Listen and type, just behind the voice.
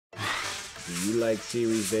Do you like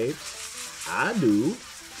Series vapes? I do.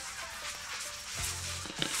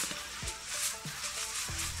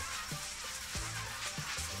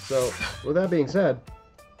 So, with that being said,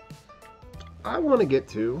 I want to get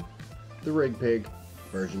to the RigPig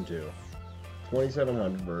version 2,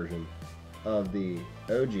 2700 version of the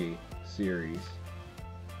OG series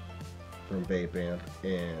from VAPAMP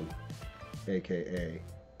and aka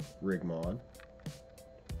RigMod.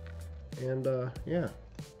 And yeah,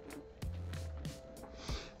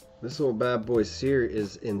 this little bad boy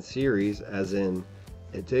is in series, as in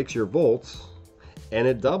it takes your volts and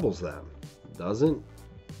it doubles them. It doesn't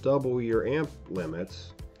double your amp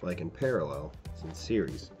limits like in parallel. It's in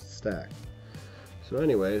series, it's stacked. So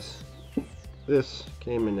anyways, this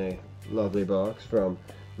came in a lovely box from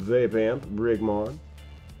VAPAMP RigMod,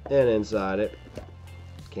 and inside it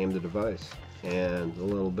came the device and a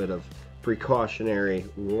little bit of precautionary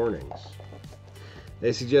warnings.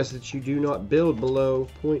 They suggest that you do not build below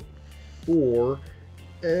 0.4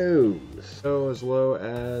 ohms, so as low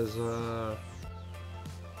as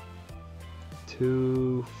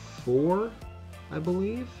 2.4, I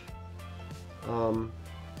believe. Hold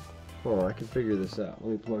on, I can figure this out.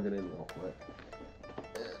 Let me plug it in real quick.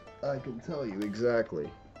 I can tell you exactly.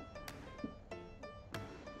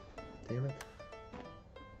 Damn it.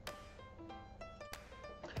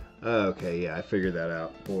 Okay, yeah, I figured that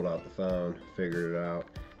out. Pulled out the phone, figured it out.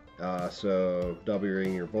 So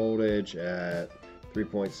doubling your voltage at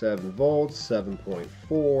 3.7 volts,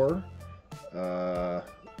 7.4.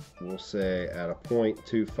 We'll say at a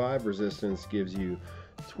 0.25 resistance gives you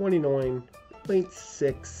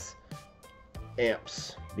 29.6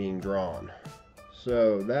 amps being drawn.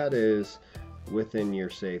 So that is within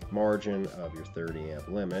your safe margin of your 30 amp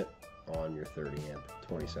limit on your 30 amp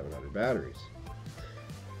 2700 batteries.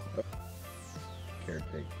 Carrot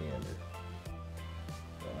pig candor.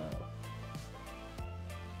 Wow.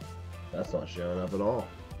 That's not showing up at all.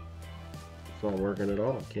 It's not working at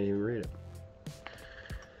all. Can't even read it.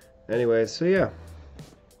 Anyway, so yeah.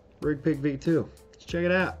 RigPig V2. Let's check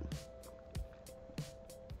it out.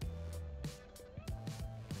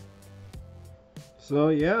 So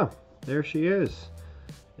yeah, there she is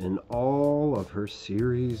in all of her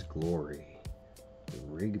series glory. The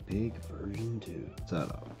RigPig version 2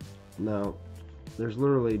 setup. Now, there's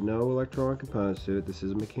literally no electronic components to it. This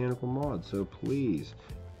is a mechanical mod, so please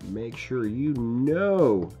make sure you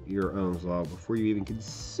know your Ohm's law before you even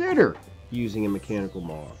consider using a mechanical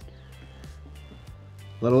mod,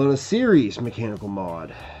 let alone a series mechanical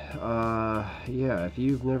mod. Yeah, if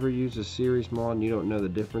you've never used a series mod and you don't know the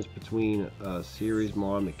difference between a series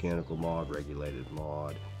mod, mechanical mod, regulated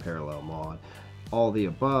mod, parallel mod, all the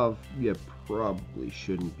above, you probably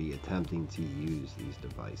shouldn't be attempting to use these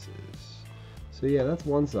devices. So yeah, that's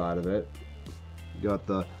one side of it. You got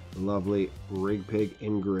the lovely RigPig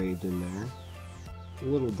engraved in there. A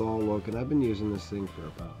little dull looking. I've been using this thing for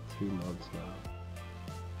about 2 months now.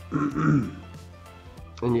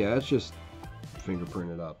 And yeah, it's just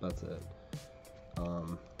fingerprinted up, that's it.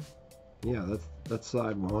 Yeah, that's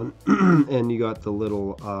side one. And you got the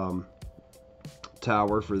little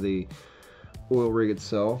tower for the oil rig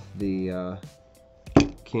itself, the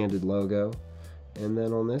candid logo, and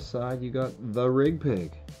then on this side you got the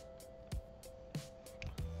RigPig.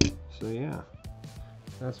 So yeah,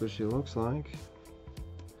 that's what she looks like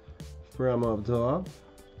from up top.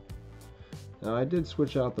 Now I did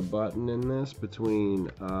switch out the button in this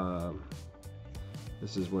between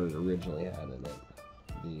this is what it originally had in it,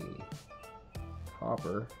 the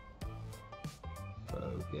copper,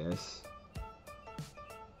 focus,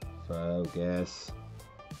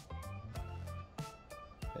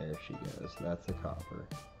 there she goes, that's the copper,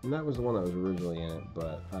 and that was the one that was originally in it,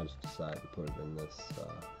 but I just decided to put it in this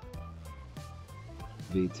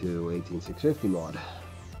V2 18650 mod.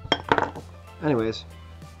 Anyways,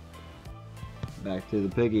 back to the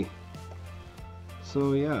piggy.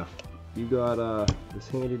 So yeah, you got this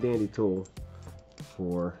handy dandy tool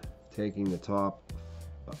for taking the top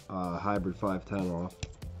hybrid 510 off.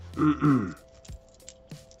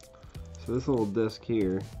 So this little disc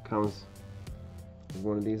here comes with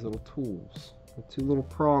one of these little tools with 2 little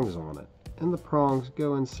prongs on it, and the prongs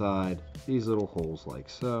go inside these little holes like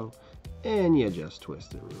so, and you just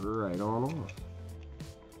twist it right on off.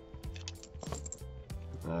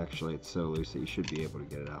 Actually, it's so loose that you should be able to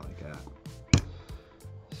get it out like that.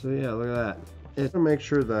 So yeah, look at that. It's to make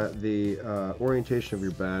sure that the orientation of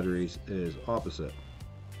your batteries is opposite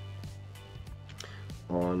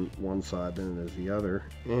on one side than it is the other.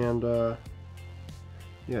 And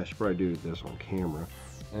yeah, I should probably do this on camera.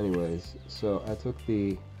 Anyways, so I took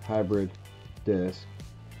the hybrid disc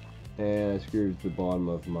and I screwed to the bottom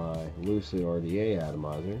of my Lucid RDA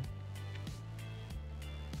atomizer.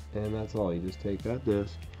 And that's all. You just take that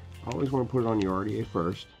disc. Always want to put it on your RDA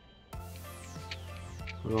first.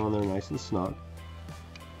 Put it on there nice and snug.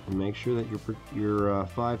 And make sure that your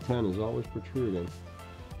 510 is always protruding.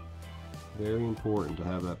 Very important to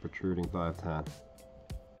have that protruding 510.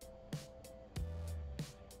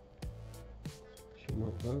 She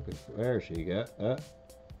won't focus. There she got.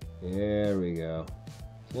 There we go.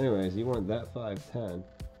 So anyways, you want that 510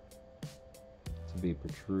 to be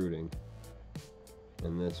protruding.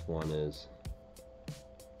 And this one is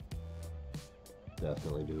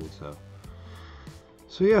definitely doing so.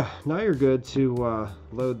 So yeah, now you're good to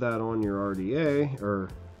load that on your RDA or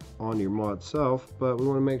on your mod itself, but we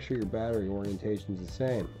want to make sure your battery orientation is the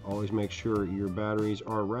same. Always make sure your batteries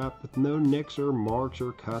are wrapped with no nicks or marks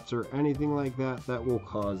or cuts or anything like that that will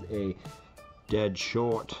cause a dead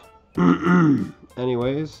short.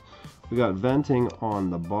 Anyways, we got venting on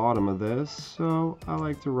the bottom of this, so I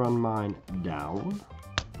like to run mine down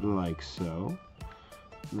like so.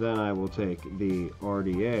 Then I will take the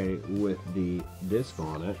RDA with the disc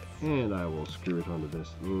on it and I will screw it onto this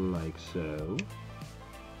like so.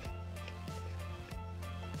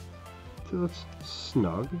 Till it's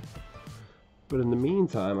snug. But in the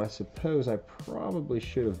meantime, I suppose I probably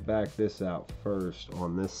should have backed this out first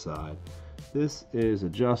on this side. This is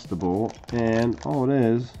adjustable, and all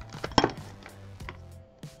it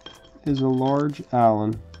is a large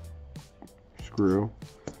Allen screw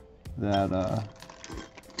that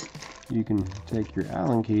you can take your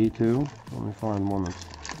Allen key to. Let me find one that's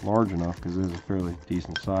large enough, because this is a fairly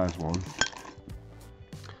decent sized one.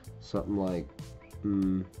 Something like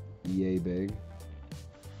yay big.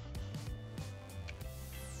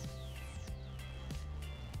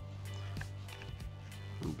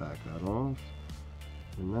 And back that off.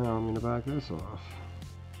 And now I'm going to back this off.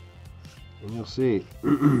 And you'll see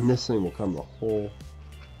this thing will come the whole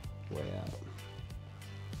way out.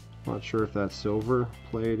 Not sure if that's silver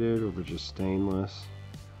plated or if it's just stainless.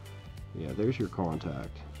 Yeah, there's your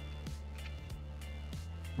contact.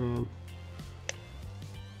 And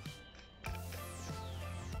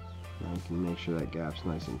now you can make sure that gap's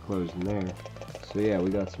nice and closed in there. So yeah,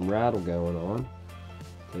 we got some rattle going on.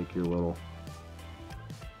 Take your little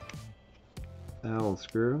Allen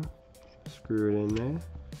screw, screw it in there.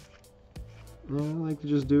 And I like to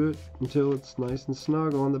just do it until it's nice and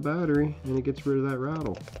snug on the battery and it gets rid of that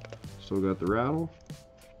rattle. Still got the rattle,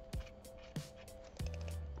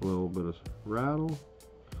 a little bit of rattle,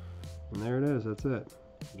 and there it is. That's it.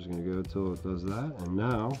 I'm just going to go until it does that. And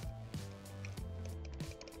now,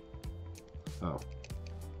 oh,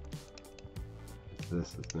 it's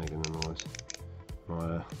this that's making the noise,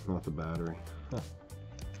 not the battery. Huh.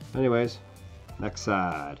 Anyways, next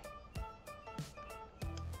side.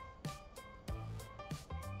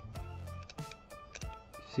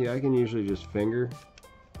 See, I can usually just finger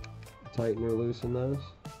tighten or loosen those,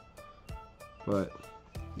 but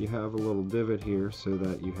you have a little divot here so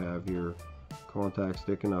that you have your contact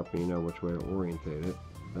sticking up and you know which way to orientate it.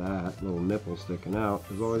 That little nipple sticking out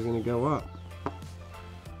is always going to go up.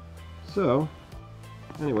 So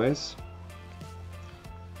anyways,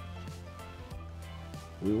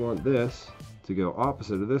 we want this to go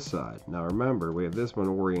opposite of this side. Now remember, we have this one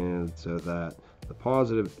oriented so that the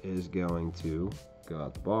positive is going to go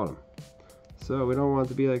out the bottom. So we don't want it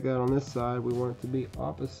to be like that on this side. We want it to be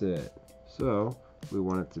opposite. So we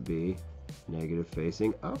want it to be negative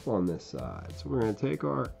facing up on this side. So we're going to take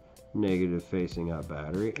our negative facing up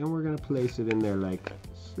battery and we're going to place it in there like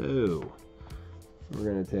so. We're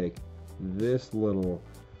going to take this little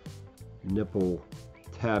nipple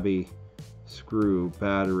tabby screw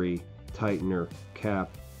battery tightener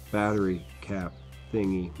cap battery cap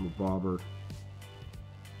thingy bobber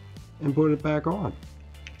and put it back on.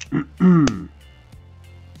 I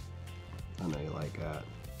know you like that.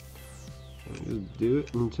 And just do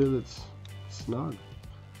it until it's snug,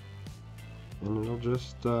 and it'll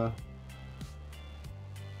just yeah,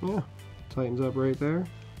 tightens up right there,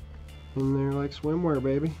 and they're like swimwear,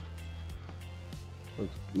 baby.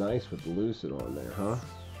 Looks nice with the Lucid on there, huh?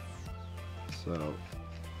 So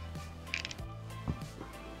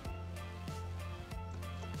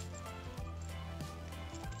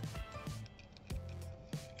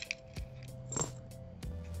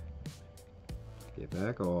get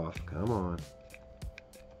back off, come on.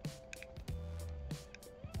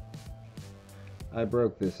 I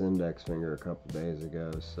broke this index finger a couple days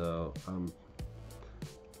ago, so I'm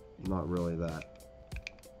not really that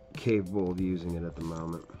capable of using it at the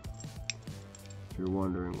moment. If you're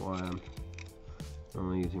wondering why I'm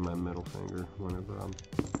only using my middle finger whenever I'm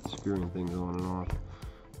screwing things on and off.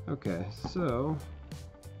 Okay, so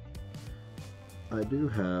I do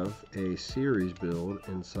have a series build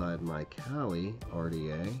inside my Kali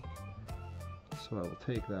RDA, so I will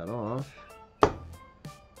take that off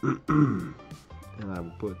and I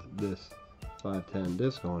will put this 510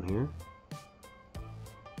 disc on here.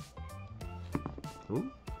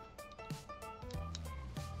 Ooh.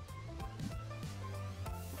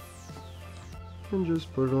 And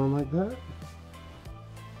just put it on like that.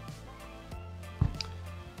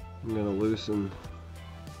 I'm going to loosen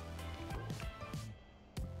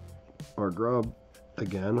our grub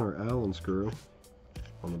again, our Allen screw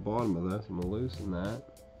on the bottom of this. I'm going to loosen that.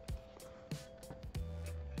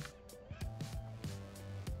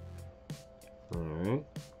 Alright,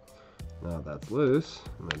 now that's loose.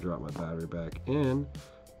 I'm going to drop my battery back in,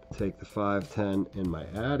 take the 510 in my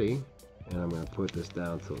Addy, and I'm going to put this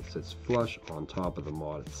down till it sits flush on top of the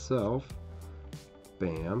mod itself.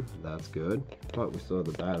 Bam, that's good. But we still have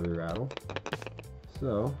the battery rattle.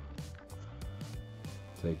 So,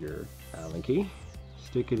 take your Allen key,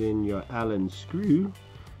 stick it in your Allen screw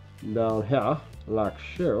down here, like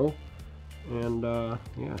so, and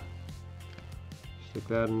yeah, stick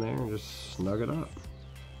that in there and just snug it up.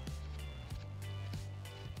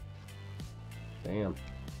 Bam.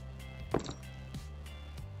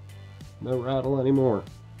 No rattle anymore.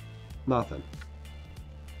 Nothing.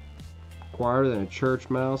 Quieter than a church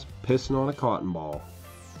mouse pissing on a cotton ball.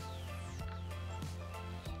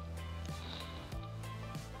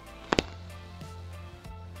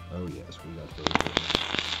 Oh yes, we got those.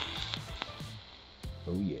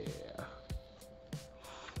 Oh yeah.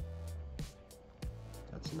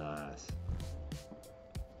 That's nice.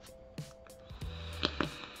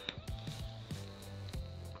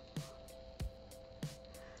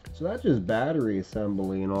 So that's just battery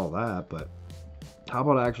assembly and all that, but how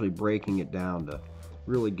about actually breaking it down to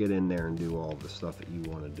really get in there and do all the stuff that you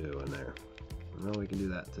want to do in there? Well, we can do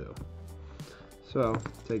that too. So,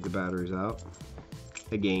 take the batteries out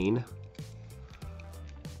again.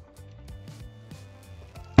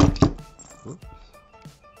 Oops.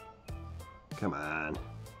 Come on,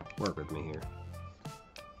 work with me here.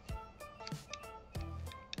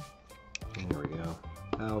 There we go.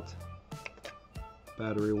 Out.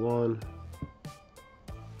 Battery 1.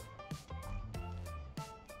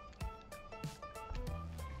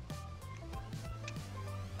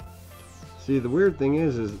 See, the weird thing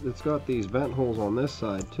is it's got these vent holes on this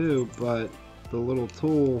side too, but the little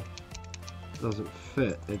tool doesn't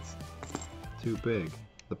fit. It's too big.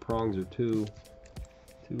 The prongs are too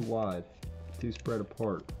wide, too spread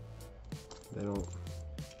apart. They don't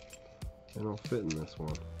fit in this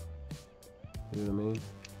one. You know what I mean?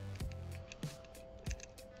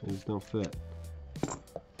 They just don't fit.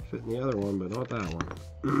 Fit in the other one, but not that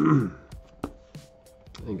one.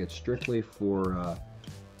 I think it's strictly for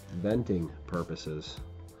venting purposes.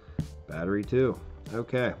 Battery 2.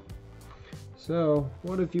 Okay. So,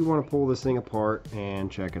 what if you want to pull this thing apart and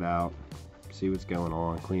check it out, see what's going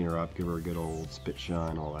on, clean her up, give her a good old spit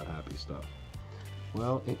shine, all that happy stuff?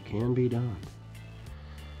 Well, it can be done.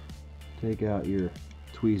 Take out your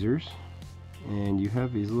tweezers, and you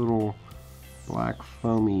have these little black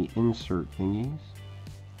foamy insert thingies,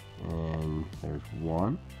 and there's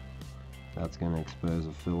one that's going to expose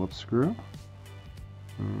a Phillips screw,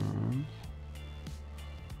 and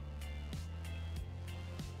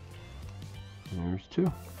there's two.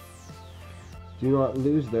 Do not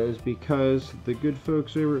lose those, because the good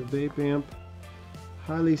folks over at VAPPING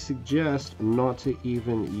highly suggest not to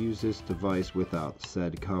even use this device without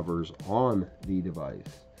said covers on the device.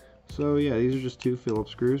 So yeah, these are just two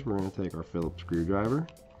Phillips screws. We're going to take our Phillips screwdriver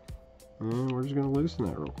and we're just going to loosen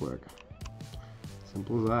that real quick.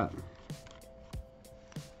 Simple as that.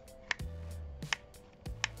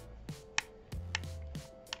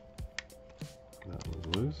 That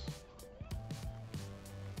one's loose.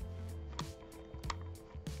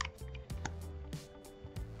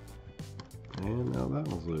 And now that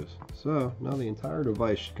one's loose. So now the entire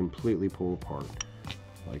device should completely pull apart,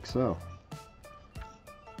 like so.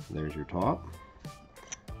 There's your top,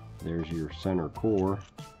 there's your center core,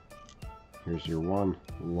 here's your one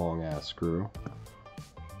long ass screw,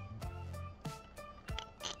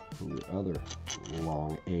 your other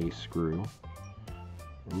long A screw,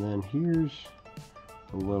 and then here's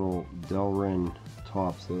a little Delrin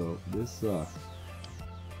top. So this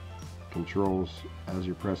controls as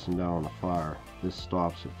you're pressing down on the fire. This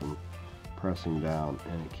stops it from pressing down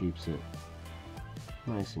and it keeps it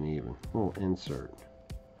nice and even. Little insert.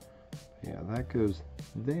 Yeah, that goes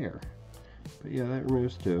there. But yeah, that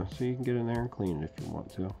removes too, so you can get in there and clean it if you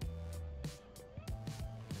want to.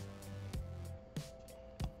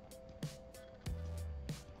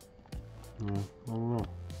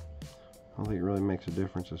 don't think it really makes a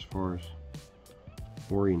difference as far as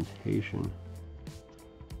orientation.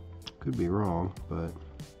 Could be wrong, but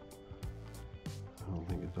I don't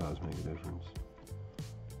think it does make a difference.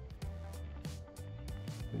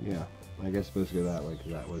 But yeah, I guess it's supposed to go that way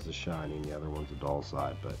because that was the shiny and the other one's a dull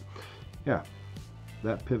side. But yeah,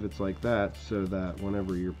 that pivots like that so that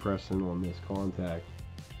whenever you're pressing on this contact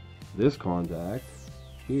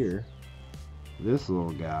here, this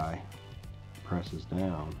little guy presses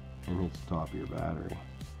down and hits the top of your battery.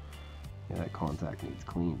 Yeah, that contact needs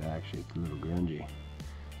cleaned actually, it's a little grungy.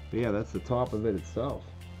 But yeah, that's the top of it itself.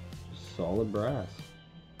 Just solid brass.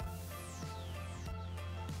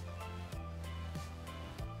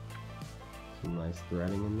 Some nice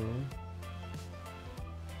threading in there.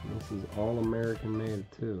 And this is all American made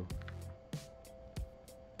too.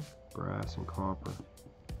 Brass and copper.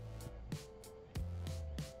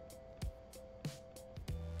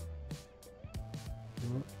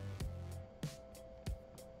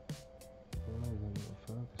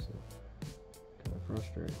 Kind of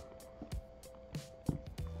frustrating.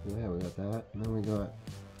 Yeah, we got that, and then we got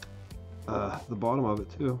the bottom of it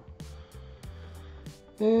too.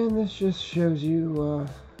 And this just shows you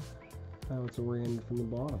how it's oriented from the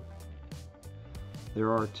bottom.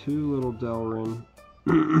 There are two little Delrin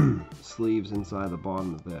sleeves inside the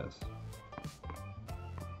bottom of this.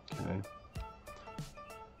 Okay.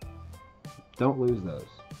 Don't lose those.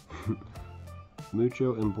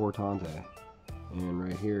 Mucho importante. And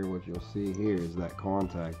right here, what you'll see here is that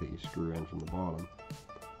contact that you screw in from the bottom.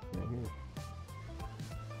 Right here.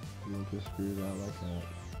 And it just screws out like that.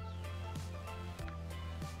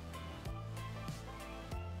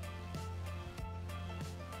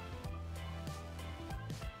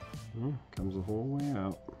 Comes the whole way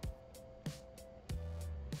out.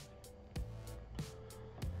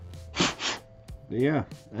 But yeah,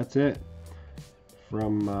 that's it.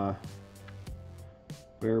 From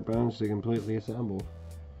bare bones to completely assembled.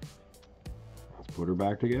 Let's put her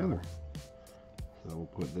back together. So we'll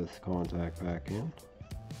put this contact back in.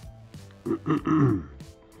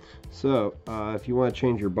 So if you want to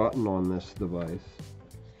change your button on this device,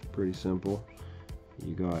 pretty simple.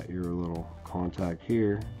 You got your little contact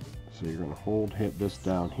here, so you're going to hit this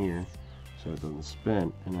down here so it doesn't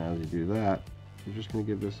spin, and as you do that, you're just going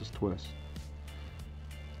to give this a twist.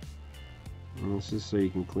 And this is so you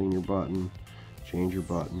can clean your button, change your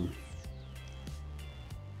button,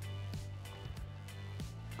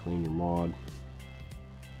 clean your mod.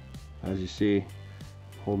 As you see,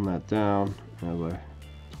 holding that down, as I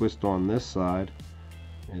twist on this side,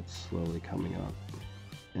 it's slowly coming up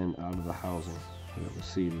and out of the housing that it was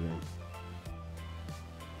seated in.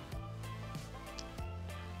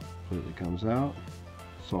 Completely comes out,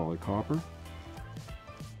 solid copper.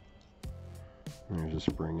 And there's a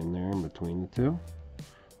spring in there in between the two.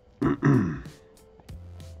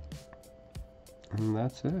 And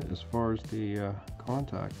that's it as far as the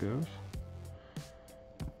contact goes.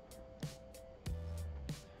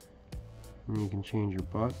 And you can change your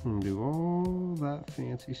button and do all that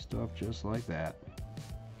fancy stuff just like that.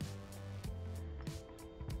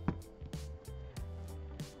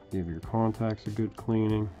 Give your contacts a good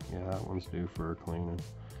cleaning. Yeah, that one's due for a cleaning.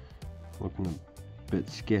 Looking a bit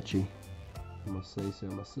sketchy, I must say so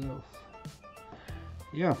myself.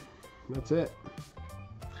 Yeah, that's it.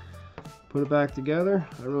 Put it back together.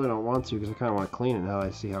 I really don't want to because I kind of want to clean it now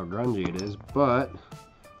I see how grungy it is, but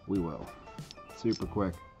we will. Super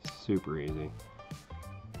quick, super easy.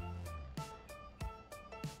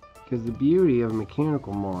 Because the beauty of a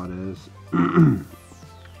mechanical mod is,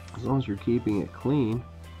 as long as you're keeping it clean,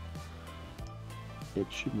 it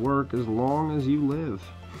should work as long as you live.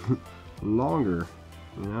 Longer,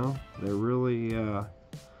 you know. They're really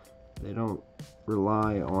they don't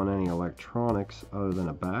rely on any electronics other than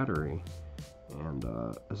a battery, and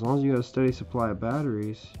as long as you have a steady supply of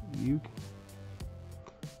batteries, you can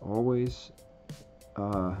always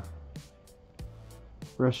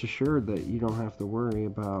rest assured that you don't have to worry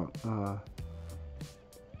about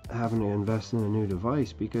having to invest in a new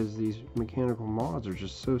device, because these mechanical mods are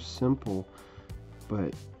just so simple,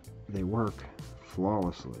 but they work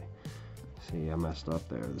flawlessly. See, I messed up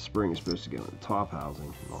there. The spring is supposed to go in the top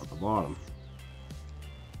housing, not the bottom.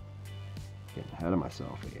 Getting ahead of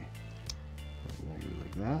myself here. And there goes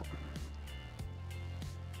like that.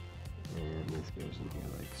 And this goes in here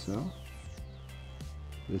like so.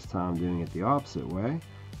 This time I'm doing it the opposite way.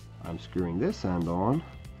 I'm screwing this end on,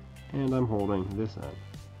 and I'm holding this end.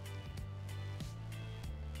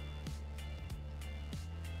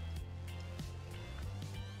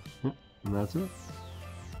 Yep, and that's it.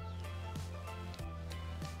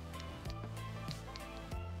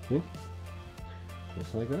 See?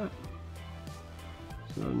 Just like that.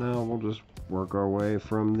 So now we'll just work our way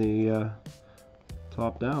from the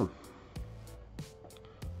top down.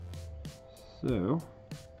 So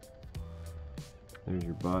there's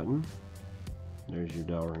your button, there's your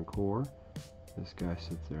Delrin core. This guy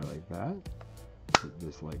sits there like that, put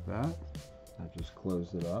this like that. I just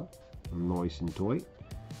close it up, nice and tight,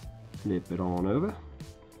 flip it on over.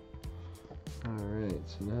 Alright,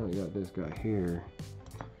 so now we got this guy here.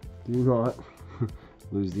 Do not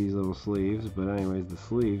lose these little sleeves, but anyways, the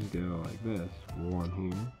sleeves go like this. One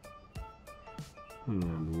here,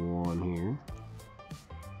 and one here.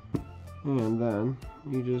 And then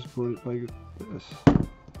you just put it like this.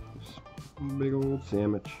 Just a big old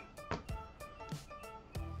sandwich.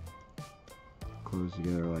 Close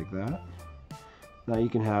together like that. Now you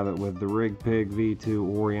can have it with the Rig Pig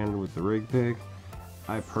V2 oriented with the Rig Pig.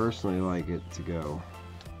 I personally like it to go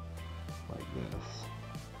like this.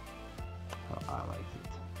 How I like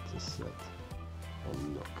it to sit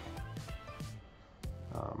and look.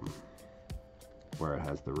 Where it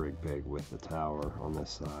has the Rig Pig with the tower on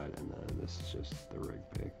this side, and then this is just the Rig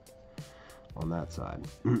Pig on that side.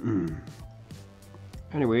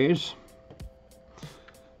 Anyways,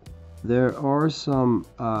 there are some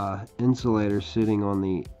insulators sitting on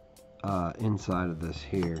the inside of this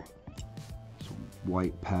here. It's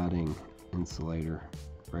white padding insulator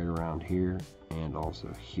right around here and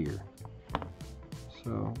also here.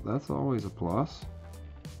 So that's always a plus.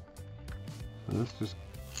 So this just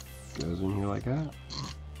goes in here like that.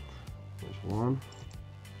 There's one.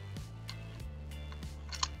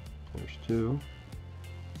 There's two.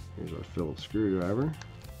 Here's our Phillips screwdriver.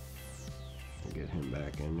 We'll get him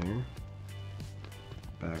back in there.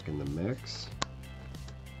 Back in the mix.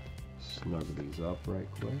 Snug these up right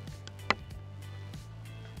quick.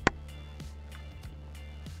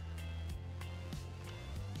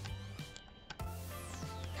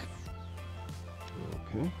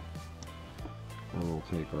 Okay. And we'll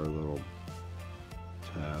take our little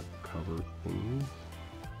tab cover thingies.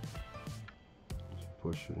 Just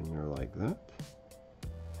push it in there like that.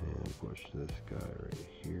 And push this guy right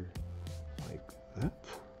here like that.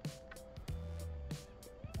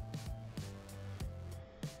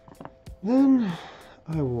 Then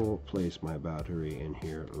I will place my battery in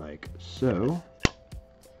here like so.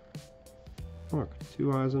 Look,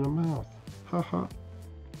 2 eyes and a mouth. Haha.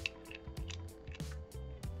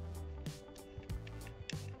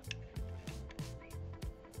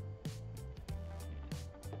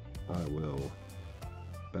 I will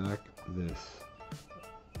back this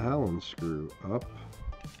Allen screw up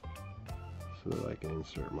so that I can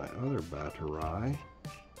insert my other battery.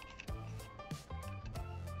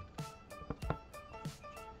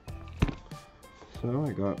 So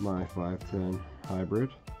I got my 510 hybrid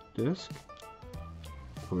disc,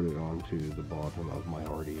 put it onto the bottom of my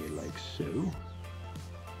RDA like so.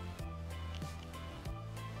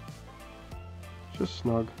 Just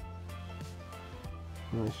snug.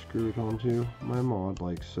 I screw it onto my mod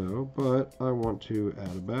like so, but I want to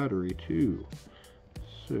add a battery too.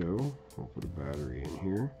 So I'll put a battery in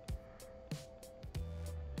here,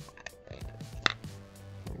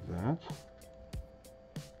 like that.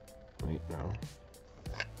 Wait, no.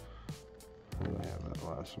 How did I have that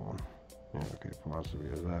last one? Yeah, okay,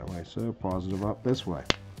 positive goes that way, so positive up this way.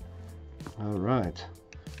 Alright,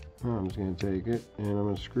 I'm just going to take it and I'm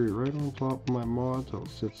going to screw it right on top of my mod so it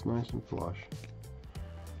sits nice and flush.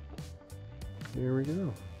 There we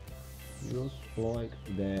go. Just like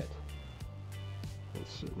that.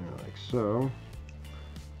 It's sitting there like so.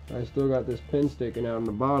 I still got this pin sticking out on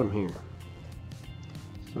the bottom here.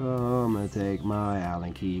 So I'm going to take my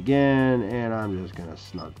Allen key again and I'm just going to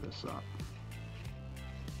snug this up.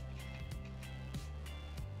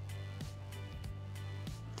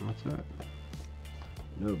 That's it.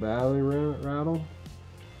 No battery rattle.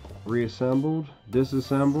 Reassembled,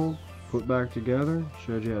 disassembled, put back together,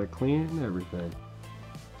 showed you how to clean it and everything.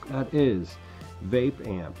 That is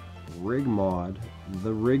VAPPING Rig Mod,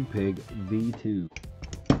 the Rig Pig V2.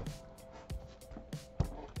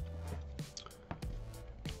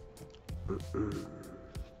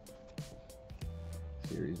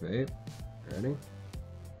 Series vape, ready?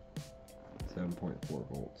 7.4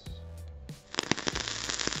 volts.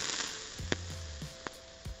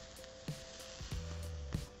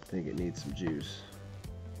 I think it needs some juice.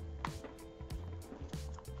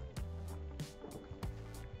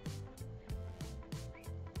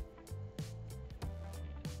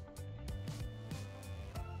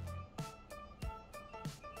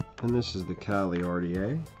 And this is the Cali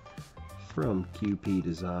RDA from QP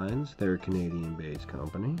Designs. They're a Canadian-based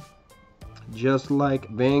company. Just like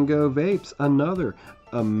Van Gogh Vapes, another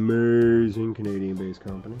amazing Canadian-based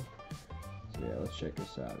company. So Yeah, let's check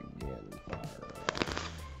this out again. Fire it up.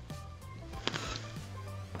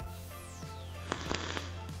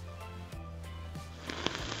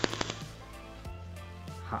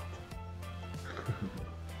 Hot.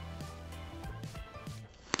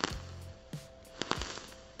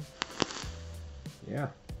 Yeah,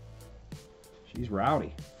 she's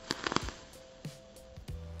rowdy.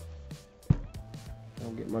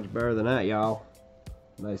 Don't get much better than that, y'all.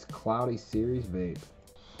 Nice cloudy series vape.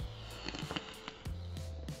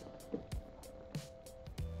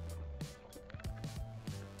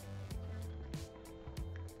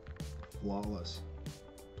 Flawless.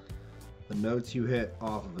 The notes you hit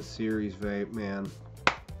off of a series vape, man,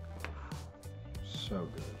 so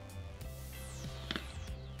good.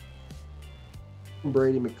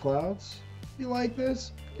 Brady McClouds, if you like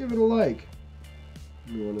this, give it a like.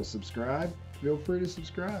 If you want to subscribe, feel free to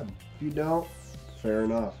subscribe. If you don't, fair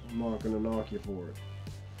enough. I'm not going to knock you for it.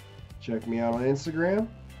 Check me out on Instagram,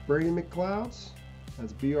 Brady McClouds.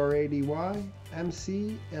 That's BRADYMCLOUDS.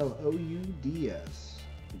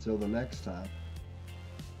 Until the next time,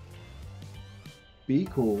 be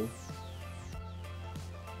cool,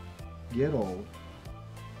 get old,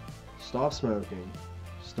 stop smoking,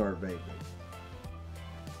 start vaping.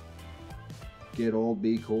 Get old,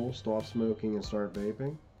 be cool, stop smoking, and start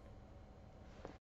vaping.